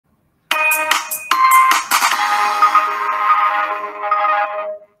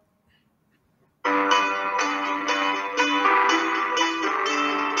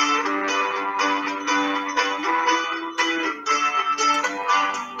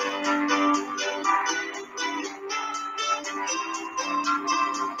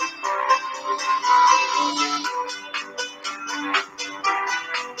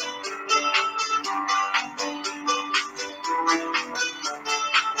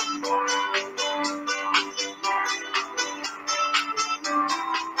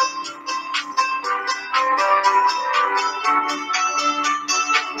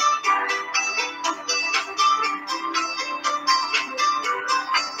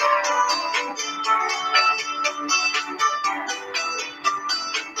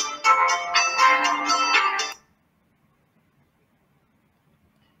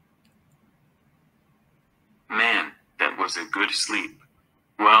sleep.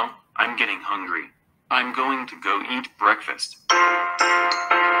 Well, I'm getting hungry. I'm going to go eat breakfast.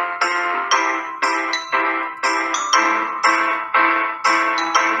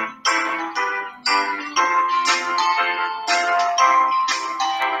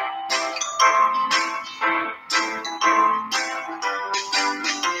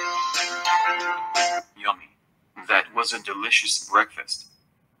 Yummy. That was a delicious breakfast.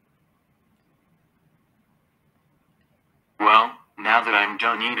 Well, now that I'm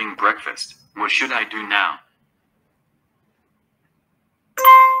done eating breakfast, what should I do now?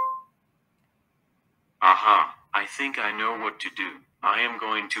 Aha, I think I know what to do. I am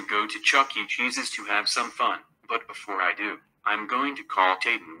going to go to Chuck E. Cheese's to have some fun, but before I do, I'm going to call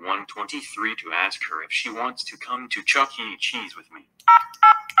Taden123 to ask her if she wants to come to Chuck E. Cheese with me.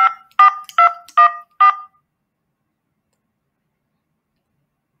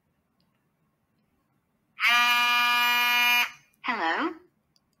 Hello?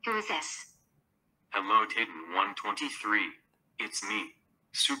 Who is this? Hello Taden123. It's me,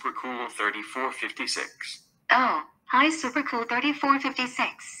 Super Cool 3456. Oh, hi Super Cool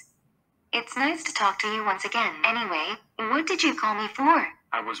 3456. It's nice to talk to you once again. Anyway, what did you call me for?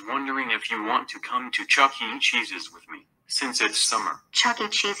 I was wondering if you want to come to Chuck E. Cheese's with me, since it's summer. Chuck E.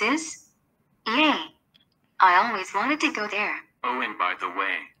 Cheese's? Yay. I always wanted to go there. Oh, and by the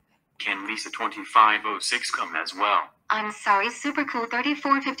way, can Lisa 2506 come as well? I'm sorry Super Cool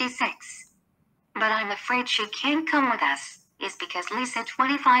 3456. But I'm afraid she can't come with us. It's because Lisa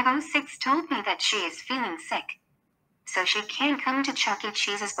 2506 told me that she is feeling sick. So she can't come to Chuck E.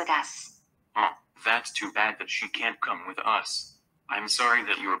 Cheese's with us. Oh, that's too bad that she can't come with us. I'm sorry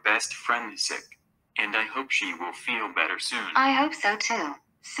that your best friend is sick, and I hope she will feel better soon. I hope so too,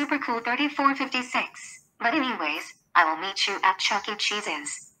 Super Cool 3456. But anyways, I will meet you at Chuck E.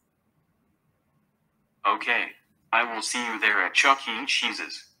 Cheese's. Okay, I will see you there at Chuck E.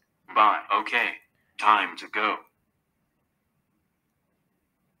 Cheese's. Bye. Okay, time to go.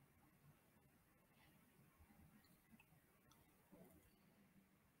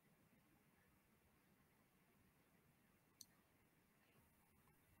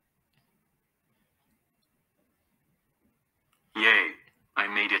 Yay, I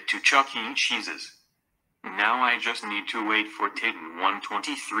made it to Chuck E. Cheese's. Now I just need to wait for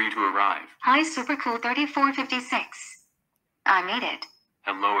Taden123 to arrive. Hi Super Cool 3456. I made it.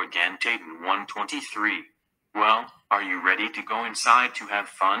 Hello again Taden123. Well, are you ready to go inside to have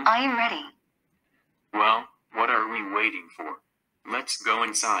fun? I am ready. Well, what are we waiting for? Let's go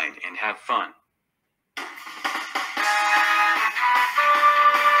inside and have fun.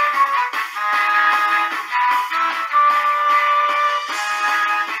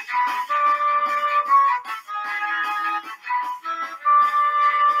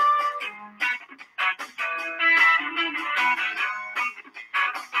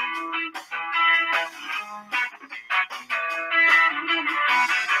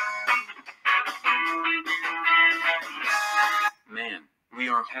 Man, we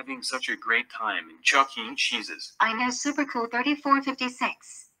are having such a great time in Chuck E. Cheese's. I know Super Cool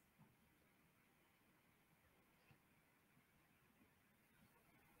 3456.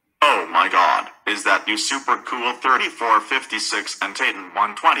 Oh my god, is that you Super Cool 3456 and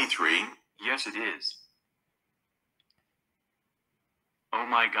Taden123? Yes, it is. Oh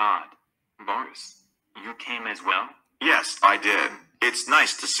my god. Boris, you came as well? Yes, I did. It's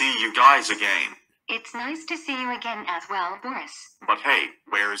nice to see you guys again. It's nice to see you again as well, Boris. But hey,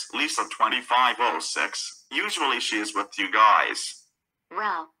 where's Lisa 2506? Usually she is with you guys.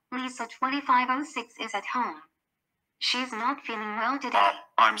 Well, Lisa 2506 is at home. She's not feeling well today. Oh,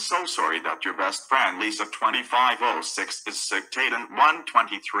 I'm so sorry that your best friend Lisa 2506 is sick.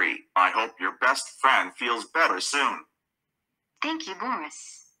 Taden123. I hope your best friend feels better soon. Thank you,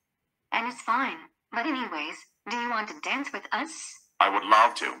 Boris. And it's fine. But anyways, do you want to dance with us? I would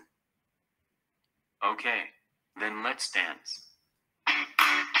love to. Okay, then let's dance.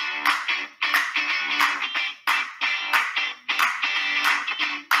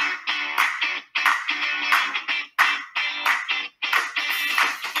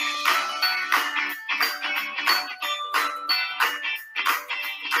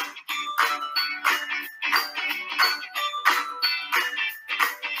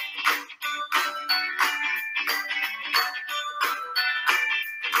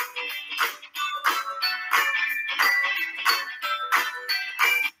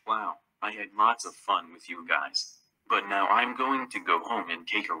 Wow, I had lots of fun with you guys. But now I'm going to go home and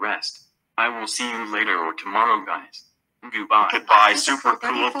take a rest. I will see you later or tomorrow, guys. Goodbye. Goodbye, Super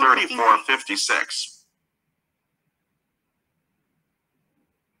Cool 3456.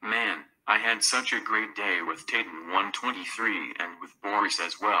 Man, I had such a great day with Taden123 and with Boris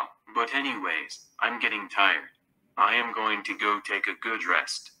as well. But anyways, I'm getting tired. I am going to go take a good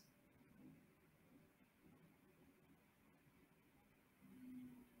rest.